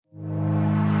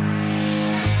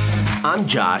I'm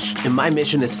Josh, and my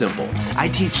mission is simple. I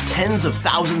teach tens of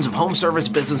thousands of home service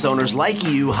business owners like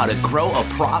you how to grow a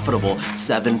profitable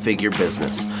seven-figure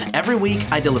business. Every week,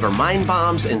 I deliver mind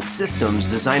bombs and systems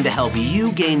designed to help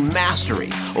you gain mastery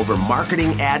over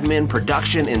marketing, admin,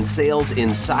 production, and sales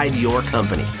inside your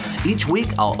company. Each week,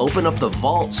 I'll open up the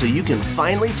vault so you can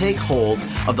finally take hold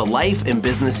of the life and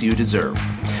business you deserve.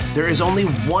 There is only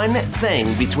one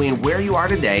thing between where you are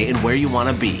today and where you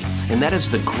want to be, and that is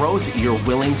the growth you're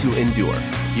willing to endure.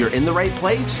 You're in the right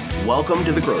place. Welcome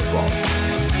to the Growth Vault.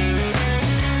 Hey,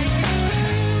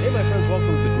 my friends,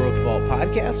 welcome to the Growth Vault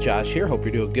podcast. Josh here. Hope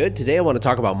you're doing good. Today, I want to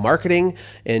talk about marketing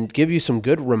and give you some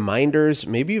good reminders.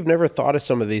 Maybe you've never thought of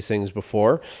some of these things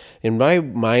before. In my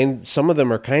mind, some of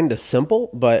them are kind of simple,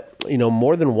 but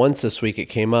more than once this week it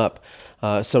came up.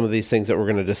 Some of these things that we're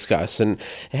going to discuss. And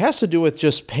it has to do with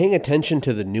just paying attention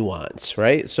to the nuance,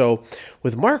 right? So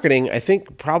with marketing, I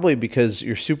think probably because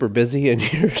you're super busy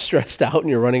and you're stressed out and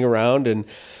you're running around and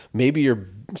maybe you're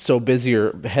so busy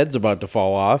your head's about to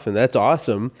fall off, and that's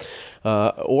awesome.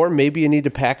 Or maybe you need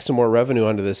to pack some more revenue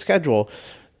onto the schedule.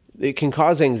 It can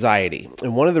cause anxiety.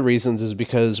 And one of the reasons is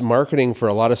because marketing for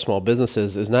a lot of small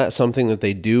businesses is not something that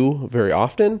they do very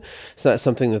often. It's not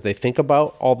something that they think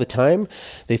about all the time.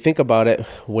 They think about it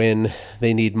when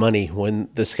they need money, when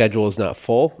the schedule is not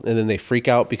full, and then they freak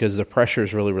out because the pressure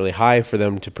is really, really high for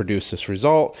them to produce this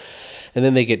result. And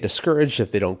then they get discouraged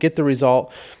if they don't get the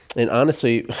result. And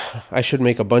honestly, I should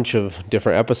make a bunch of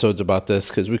different episodes about this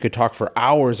because we could talk for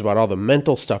hours about all the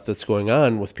mental stuff that's going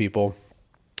on with people.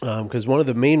 Because one of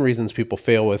the main reasons people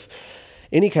fail with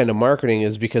any kind of marketing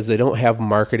is because they don't have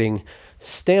marketing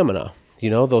stamina.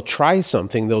 They'll try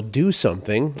something, they'll do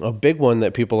something. A big one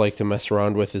that people like to mess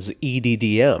around with is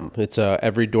EDDM. It's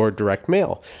every door direct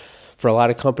mail. For a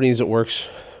lot of companies, it works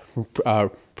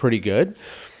pretty good.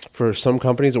 For some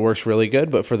companies, it works really good,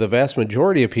 but for the vast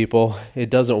majority of people, it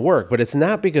doesn't work. But it's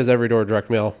not because every door direct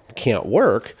mail can't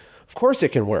work. Of course it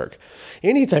can work.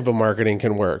 Any type of marketing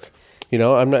can work.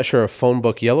 I'm not sure if phone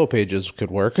book yellow pages could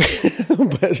work,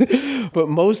 but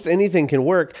most anything can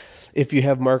work if you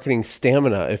have marketing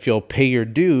stamina, if you'll pay your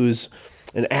dues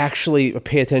and actually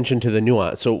pay attention to the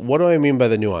nuance. So what do I mean by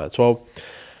the nuance? Well,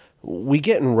 we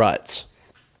get in ruts.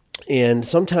 And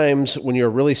sometimes when you're a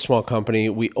really small company,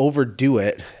 we overdo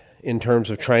it in terms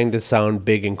of trying to sound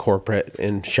big and corporate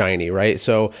and shiny, right?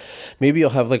 So maybe you'll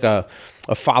have like a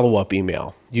follow-up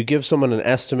email. You give someone an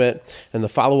estimate, and the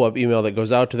follow-up email that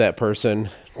goes out to that person,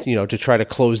 to try to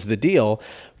close the deal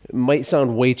might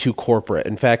sound way too corporate.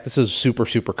 In fact, this is super,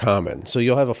 super common. So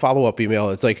you'll have a follow-up email.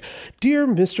 It's like, "Dear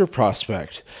Mr.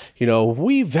 Prospect,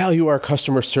 we value our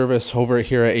customer service over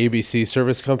here at ABC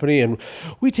Service Company, and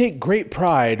we take great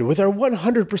pride with our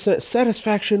 100%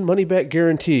 satisfaction money-back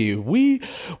guarantee. We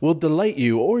will delight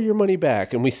you or your money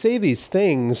back." And we say these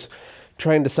things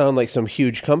trying to sound like some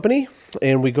huge company,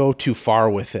 and we go too far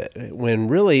with it, when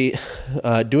really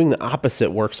doing the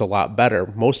opposite works a lot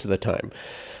better most of the time.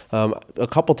 A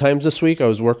couple times this week, I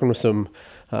was working with some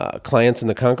clients in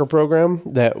the Conquer program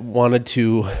that wanted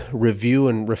to review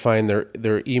and refine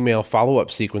their email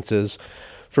follow-up sequences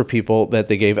for people that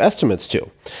they gave estimates to.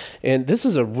 And this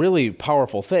is a really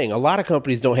powerful thing. A lot of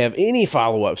companies don't have any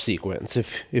follow-up sequence.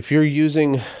 If you're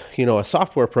using, a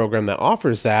software program that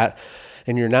offers that,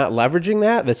 and you're not leveraging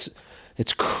that,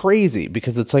 it's crazy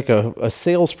because it's like a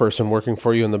salesperson working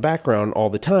for you in the background all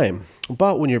the time.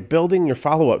 But when you're building your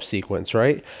follow-up sequence,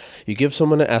 right, you give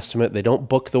someone an estimate, they don't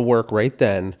book the work right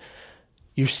then,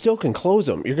 you still can close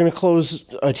them. You're going to close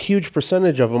a huge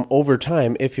percentage of them over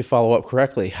time if you follow up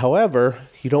correctly. However,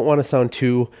 you don't want to sound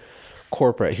too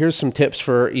corporate. Here's some tips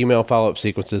for email follow-up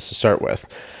sequences to start with.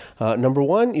 Number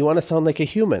one, you want to sound like a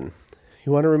human.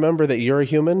 You want to remember that you're a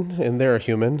human and they're a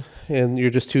human, and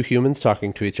you're just two humans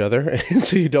talking to each other. And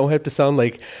so you don't have to sound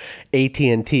like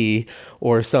AT&T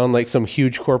or sound like some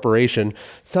huge corporation.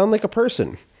 Sound like a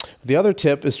person. The other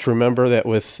tip is to remember that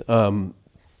with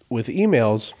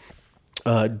emails,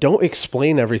 don't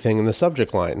explain everything in the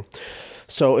subject line.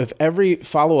 So if every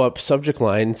follow-up subject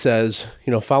line says,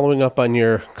 following up on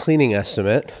your cleaning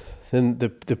estimate, then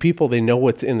the people, they know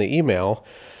what's in the email,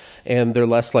 and they're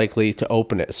less likely to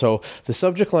open it. So the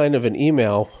subject line of an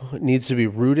email needs to be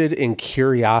rooted in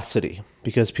curiosity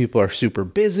because people are super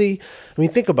busy. I mean,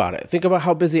 think about it. Think about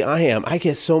how busy I am. I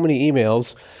get so many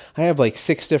emails. I have like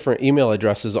 6 different email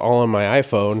addresses all on my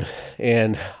iPhone,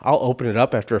 and I'll open it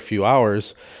up after a few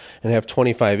hours and have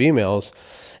 25 emails.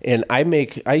 And I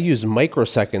use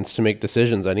microseconds to make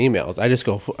decisions on emails. I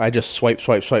just swipe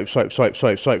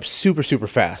super, super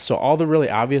fast. So all the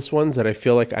really obvious ones that I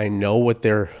feel like I know what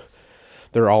they're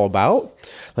all about,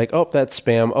 like, oh, that's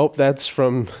spam. Oh, that's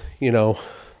from,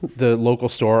 the local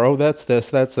store. Oh, that's this,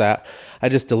 that's that. I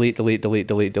just delete.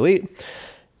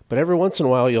 But every once in a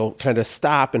while, you'll kind of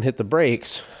stop and hit the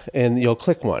brakes, and you'll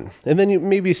click one. And then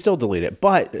you still delete it,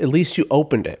 but at least you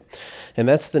opened it. And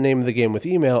that's the name of the game with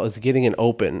email, is getting it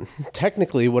open.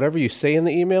 Technically, whatever you say in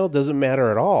the email doesn't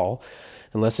matter at all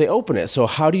unless they open it. So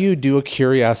how do you do a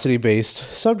curiosity-based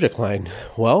subject line?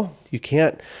 Well, you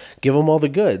can't give them all the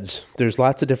goods. There's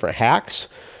lots of different hacks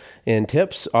and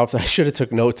tips. I should have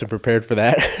took notes and prepared for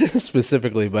that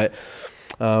specifically, but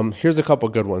here's a couple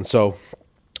good ones. So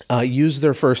use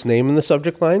their first name in the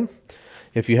subject line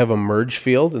if you have a merge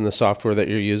field in the software that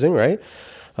you're using, right?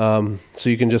 So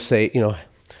you can just say,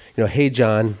 hey,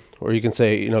 John, or you can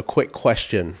say, quick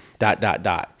question, ...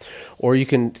 Or you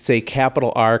can say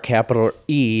capital R, capital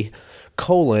E,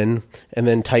 colon, and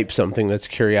then type something that's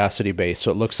curiosity based.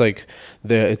 So it looks like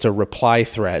it's a reply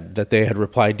thread that they had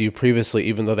replied to you previously,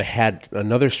 even though they had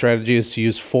another strategy is to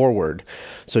use forward.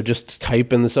 So just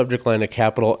type in the subject line a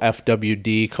capital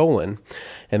FWD colon,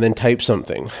 and then type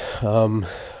something.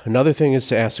 Another thing is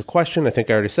to ask a question. I think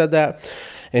I already said that.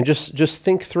 And just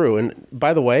think through. And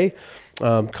by the way,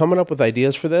 coming up with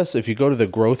ideas for this, if you go to the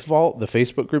Growth Vault, the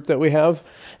Facebook group that we have,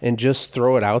 and just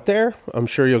throw it out there, I'm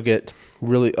sure you'll get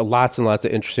really lots and lots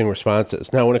of interesting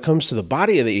responses. Now, when it comes to the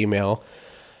body of the email,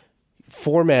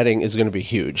 formatting is going to be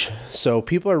huge. So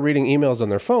people are reading emails on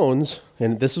their phones,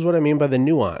 and this is what I mean by the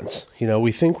nuance.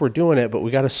 We think we're doing it, but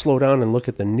we got to slow down and look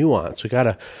at the nuance. We got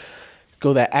to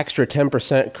go that extra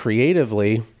 10%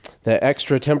 creatively, that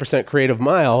extra 10% creative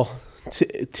mile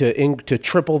to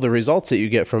triple the results that you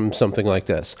get from something like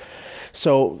this.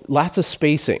 So lots of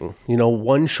spacing,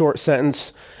 one short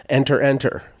sentence,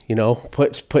 enter,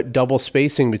 put double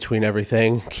spacing between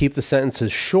everything, keep the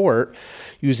sentences short,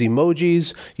 use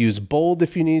emojis, use bold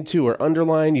if you need to, or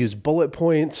underline, use bullet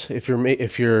points if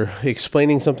you're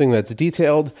explaining something that's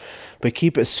detailed, but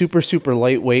keep it super, super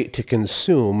lightweight to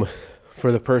consume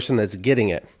for the person that's getting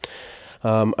it.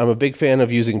 I'm a big fan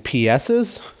of using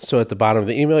PSs. So at the bottom of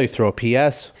the email, you throw a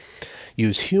PS,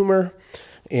 use humor,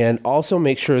 and also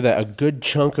make sure that a good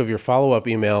chunk of your follow-up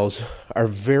emails are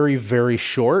very, very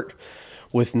short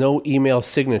with no email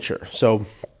signature. So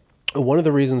one of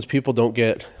the reasons people don't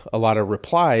get a lot of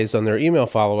replies on their email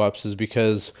follow-ups is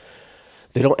because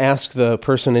they don't ask the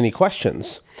person any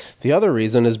questions. The other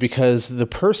reason is because the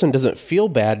person doesn't feel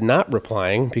bad not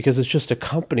replying because it's just a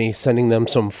company sending them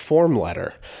some form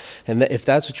letter. And if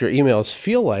that's what your emails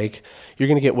feel like, you're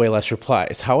going to get way less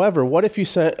replies. However, what if you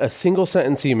sent a single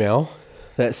sentence email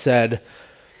that said,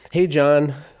 hey,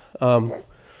 John, did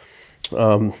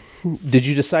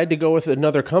you decide to go with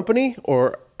another company,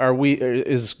 or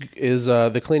is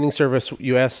the cleaning service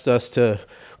you asked us to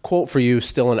quote for you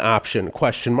still an option? ?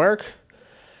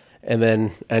 And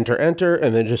then enter,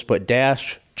 and then just put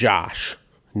Josh.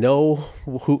 No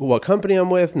what company I'm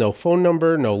with, no phone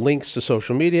number, no links to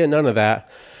social media, none of that.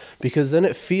 Because then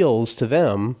it feels to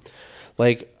them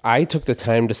like I took the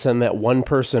time to send that one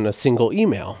person a single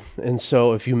email. And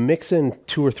so if you mix in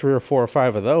 2 or 3 or 4 or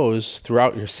 5 of those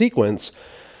throughout your sequence,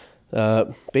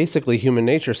 basically human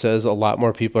nature says a lot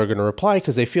more people are going to reply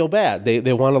because they feel bad.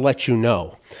 They want to let you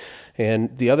know.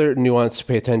 And the other nuance to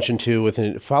pay attention to with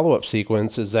a follow-up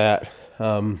sequence is that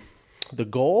the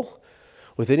goal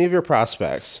with any of your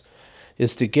prospects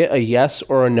is to get a yes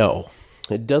or a no.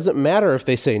 It doesn't matter if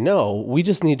they say no. We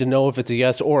just need to know if it's a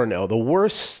yes or a no. The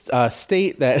worst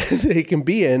state that they can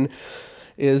be in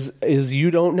is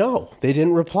you don't know. They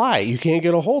didn't reply. You can't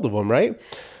get a hold of them, right?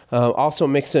 Also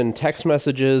mix in text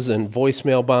messages and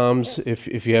voicemail bombs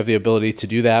if you have the ability to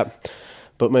do that.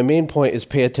 But my main point is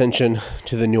pay attention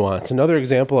to the nuance. Another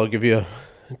example I'll give you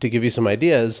to give you some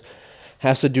ideas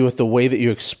has to do with the way that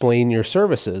you explain your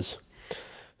services.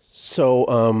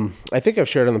 So I think I've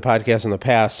shared on the podcast in the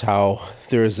past how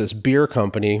there is this beer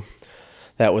company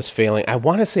that was failing. I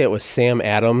want to say it was Sam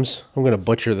Adams. I'm going to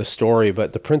butcher the story,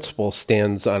 but the principle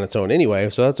stands on its own anyway,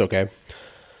 so that's okay.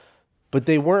 But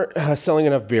they weren't selling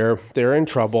enough beer. They were in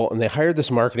trouble, and they hired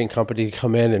this marketing company to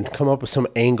come in and come up with some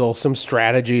angle, some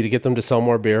strategy to get them to sell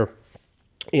more beer.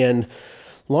 And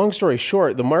long story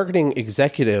short, the marketing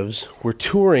executives were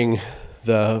touring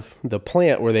the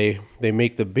plant where they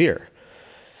make the beer.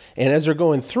 And as they're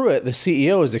going through it, the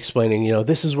CEO is explaining,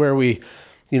 this is where we,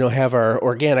 have our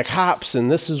organic hops,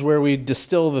 and this is where we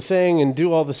distill the thing and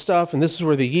do all the stuff, and this is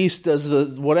where the yeast does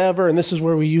the whatever, and this is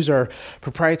where we use our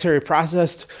proprietary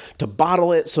process to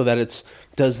bottle it so that it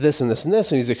does this and this and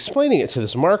this. And he's explaining it to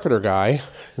this marketer guy,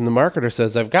 and the marketer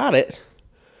says, I've got it.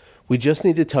 We just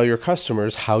need to tell your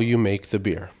customers how you make the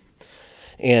beer.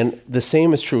 And the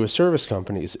same is true with service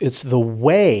companies. It's the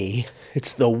way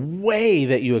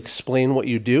that you explain what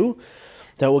you do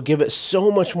that will give it so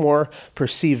much more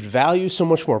perceived value, so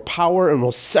much more power, and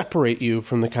will separate you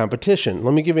from the competition.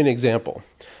 Let me give you an example.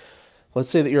 Let's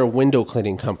say that you're a window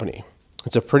cleaning company.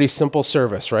 It's a pretty simple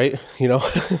service, right?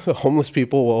 Homeless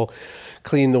people will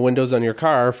clean the windows on your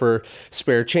car for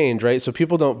spare change, right? So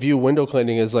people don't view window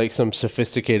cleaning as like some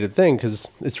sophisticated thing because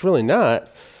it's really not.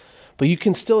 But you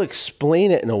can still explain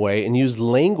it in a way and use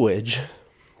language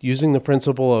using the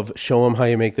principle of show them how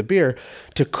you make the beer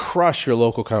to crush your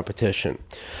local competition.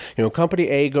 Company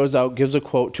A goes out, gives a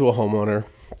quote to a homeowner,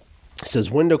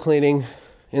 says window cleaning,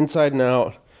 inside and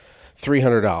out,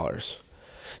 $300.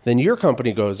 Then your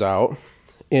company goes out,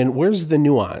 and where's the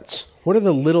nuance? What are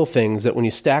the little things that when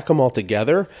you stack them all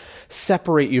together,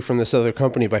 separate you from this other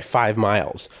company by 5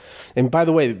 miles? And by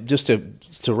the way, just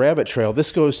to rabbit trail,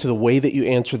 this goes to the way that you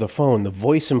answer the phone, the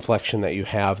voice inflection that you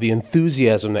have, the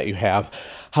enthusiasm that you have,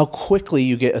 how quickly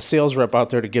you get a sales rep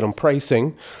out there to get them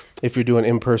pricing if you're doing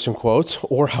in-person quotes,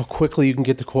 or how quickly you can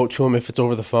get the quote to them if it's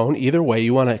over the phone. Either way,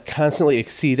 you want to constantly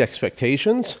exceed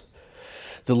expectations.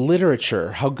 The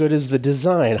literature, how good is the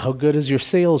design? How good is your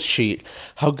sales sheet?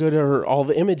 How good are all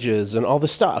the images and all the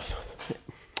stuff?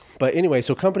 But anyway,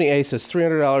 so company A says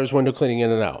 $300 window cleaning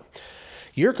in and out.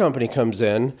 Your company comes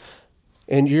in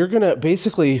and you're going to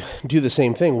basically do the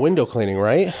same thing, window cleaning,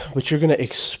 right? But you're going to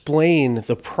explain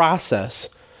the process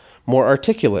more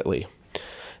articulately.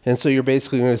 And so you're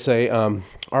basically going to say, all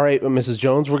right, Mrs.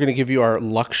 Jones, we're going to give you our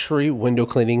luxury window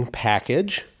cleaning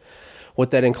package.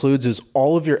 What that includes is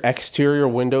all of your exterior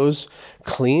windows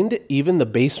cleaned, even the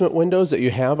basement windows that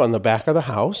you have on the back of the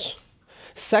house.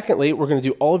 Secondly, we're going to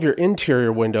do all of your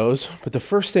interior windows. But the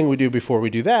first thing we do before we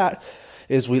do that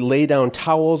is we lay down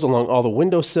towels along all the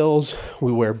windowsills.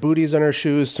 We wear booties on our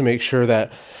shoes to make sure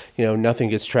that, nothing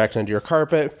gets tracked under your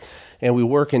carpet. And we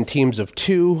work in teams of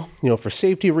 2, for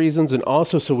safety reasons. And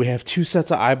also so we have 2 sets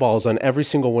of eyeballs on every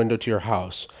single window to your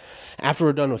house. After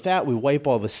we're done with that, we wipe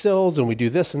all the sills and we do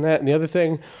this and that and the other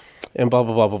thing and blah,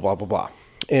 blah, blah, blah, blah, blah, blah.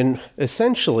 And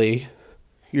essentially,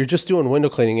 you're just doing window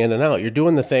cleaning in and out. You're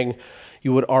doing the thing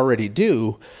you would already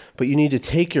do, but you need to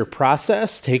take your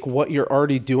process, take what you're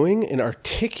already doing and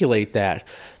articulate that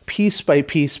piece by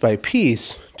piece by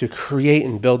piece to create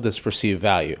and build this perceived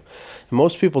value. And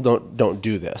most people don't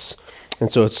do this.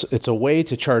 And so it's a way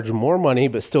to charge more money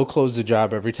but still close the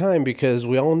job every time because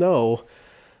we all know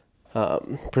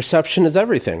perception is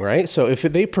everything, right? So if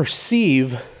they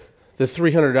perceive the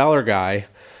 $300 guy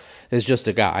as just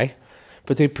a guy,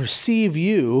 but they perceive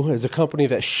you as a company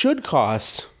that should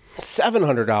cost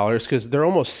 $700 because they're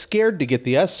almost scared to get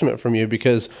the estimate from you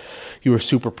because you were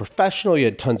super professional, you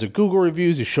had tons of Google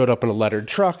reviews, you showed up in a lettered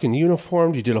truck and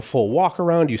uniformed, you did a full walk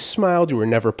around, you smiled, you were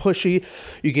never pushy,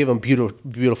 you gave them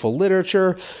beautiful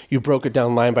literature, you broke it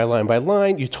down line by line by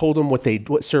line, you told them what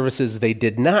services they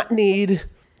did not need,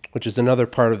 which is another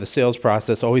part of the sales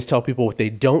process. Always tell people what they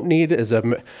don't need as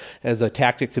a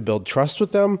tactic to build trust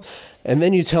with them. And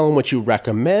then you tell them what you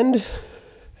recommend.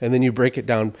 And then you break it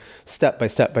down step by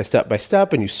step by step by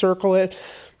step and you circle it.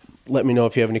 Let me know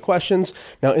if you have any questions.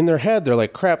 Now in their head, they're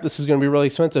like, crap, this is going to be really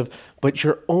expensive, but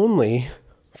you're only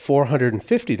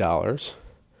 $450.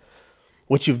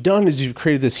 What you've done is you've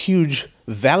created this huge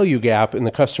value gap in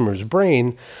the customer's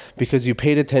brain because you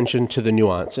paid attention to the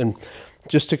nuance. And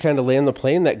just to kind of land the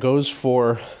plane, that goes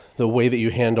for the way that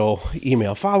you handle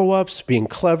email follow-ups, being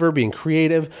clever, being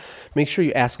creative. Make sure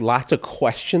you ask lots of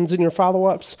questions in your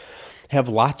follow-ups. Have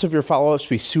lots of your follow-ups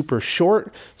be super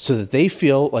short so that they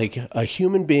feel like a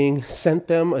human being sent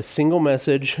them a single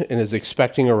message and is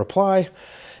expecting a reply,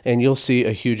 and you'll see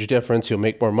a huge difference. You'll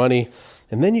make more money,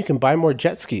 and then you can buy more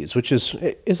jet skis,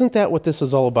 isn't that what this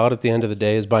is all about at the end of the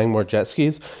day, is buying more jet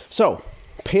skis? So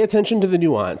pay attention to the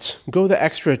nuance. Go the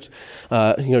extra,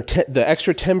 the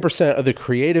extra 10% of the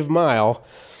creative mile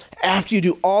after you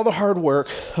do all the hard work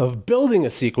of building a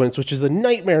sequence, which is a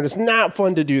nightmare, and it's not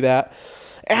fun to do that.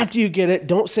 After you get it,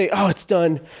 don't say, oh, it's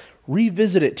done.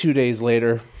 Revisit it 2 days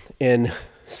later and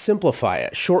simplify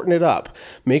it, shorten it up,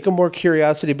 make a more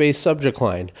curiosity-based subject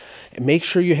line. Make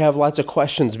sure you have lots of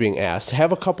questions being asked.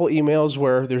 Have a couple emails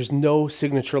where there's no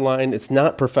signature line. It's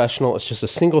not professional. It's just a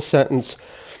single sentence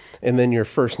and then your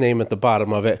first name at the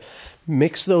bottom of it.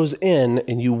 Mix those in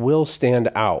and you will stand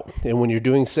out. And when you're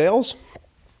doing sales,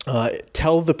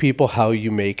 tell the people how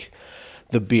you make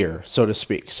the beer, so to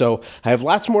speak. So I have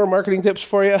lots more marketing tips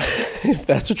for you if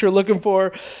that's what you're looking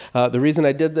for. The reason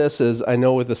I did this is I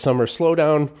know with the summer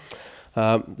slowdown,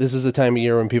 This is a time of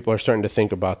year when people are starting to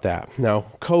think about that. Now,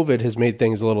 COVID has made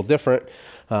things a little different,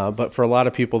 but for a lot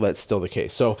of people, that's still the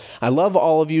case. So I love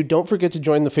all of you. Don't forget to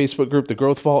join the Facebook group, The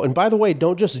Growth Vault. And by the way,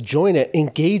 don't just join it,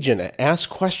 engage in it. Ask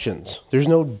questions. There's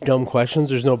no dumb questions.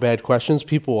 There's no bad questions.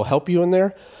 People will help you in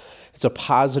there. It's a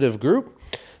positive group.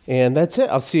 And that's it.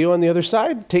 I'll see you on the other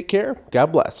side. Take care.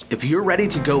 God bless. If you're ready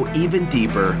to go even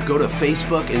deeper, go to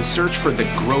Facebook and search for The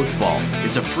Growth Vault.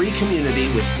 It's a free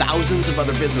community with thousands of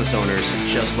other business owners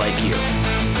just like you.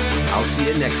 I'll see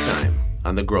you next time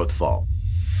on The Growth Vault.